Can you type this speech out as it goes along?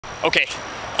Okay,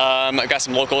 I got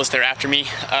some locals, they're after me.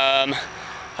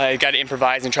 I got to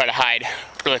improvise and try to hide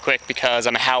really quick because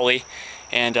I'm a haole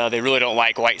and they really don't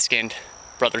like white-skinned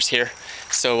brothers here.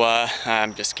 So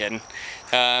I'm just kidding.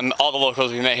 All the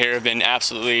locals we met here have been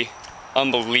absolutely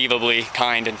unbelievably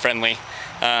kind and friendly.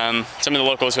 Some of the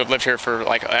locals who have lived here for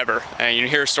like ever. You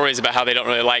hear stories about how they don't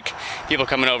really like people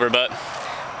coming over, but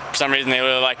for some reason they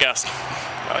really like us.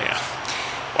 Well, yeah,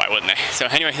 why wouldn't they? So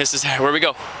anyway, this is where we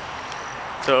go.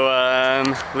 So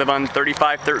live on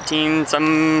 3513,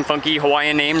 some funky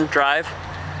Hawaiian name drive.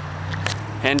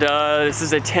 And this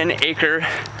is a 10-acre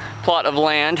plot of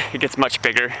land. It gets much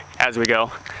bigger as we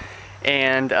go.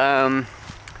 And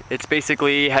it's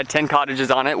basically had 10 cottages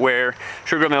on it where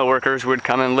sugar mill workers would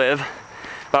come and live.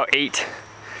 About 8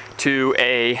 to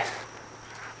a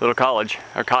little cottage.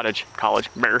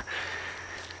 Brr.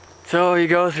 So you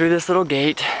go through this little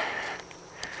gate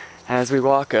as we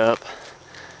walk up.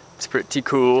 It's pretty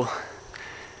cool,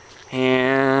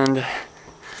 and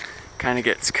kind of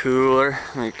gets cooler.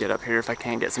 Let me get up here if I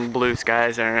can't get some blue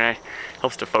skies. All right,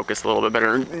 helps to focus a little bit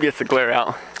better, gets the glare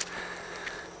out.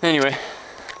 Anyway,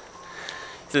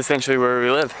 it's essentially where we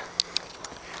live.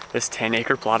 This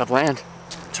 10-acre plot of land.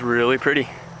 It's really pretty,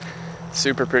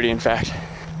 super pretty in fact.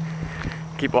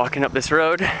 Keep walking up this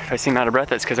road. If I seem out of breath,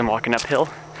 that's because I'm walking uphill,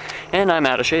 and I'm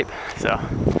out of shape. So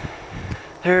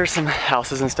there's some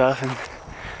houses and stuff, and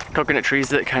coconut trees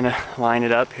that kind of line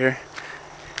it up here.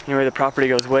 Anyway, the property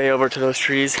goes way over to those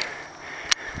trees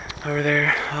over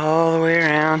there, all the way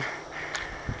around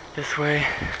this way.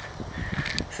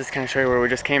 This is kind of show you where we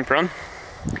just came from.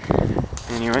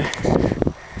 Anyway,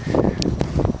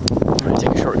 I'm gonna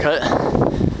take a shortcut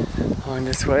on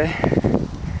this way.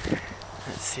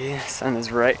 Let's see, the sun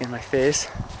is right in my face.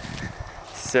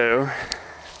 So,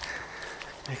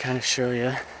 let me kind of show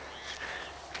you.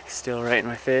 Still right in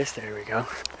my face, there we go.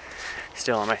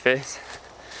 Still on my face.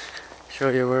 Show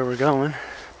you where we're going.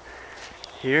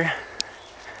 Here,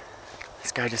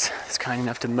 this guy just is kind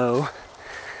enough to mow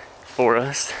for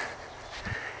us.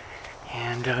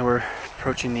 And we're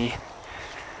approaching the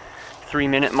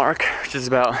 3-minute mark, which is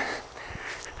about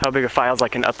how big of files I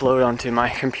can upload onto my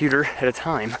computer at a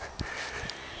time.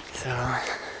 So,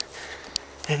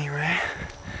 anyway,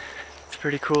 it's a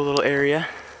pretty cool little area.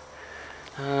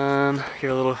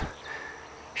 Get a little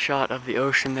shot of the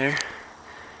ocean there.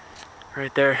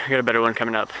 Right there, I got a better one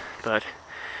coming up, but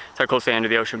it's how close I am to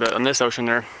the ocean. But on this ocean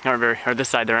there aren't very, or this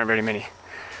side there aren't very many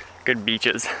good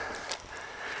beaches.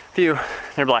 Few,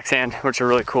 they're black sand, which are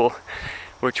really cool,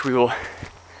 which we will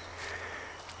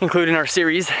include in our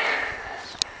series.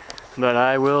 But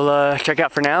I will check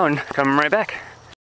out for now and come right back.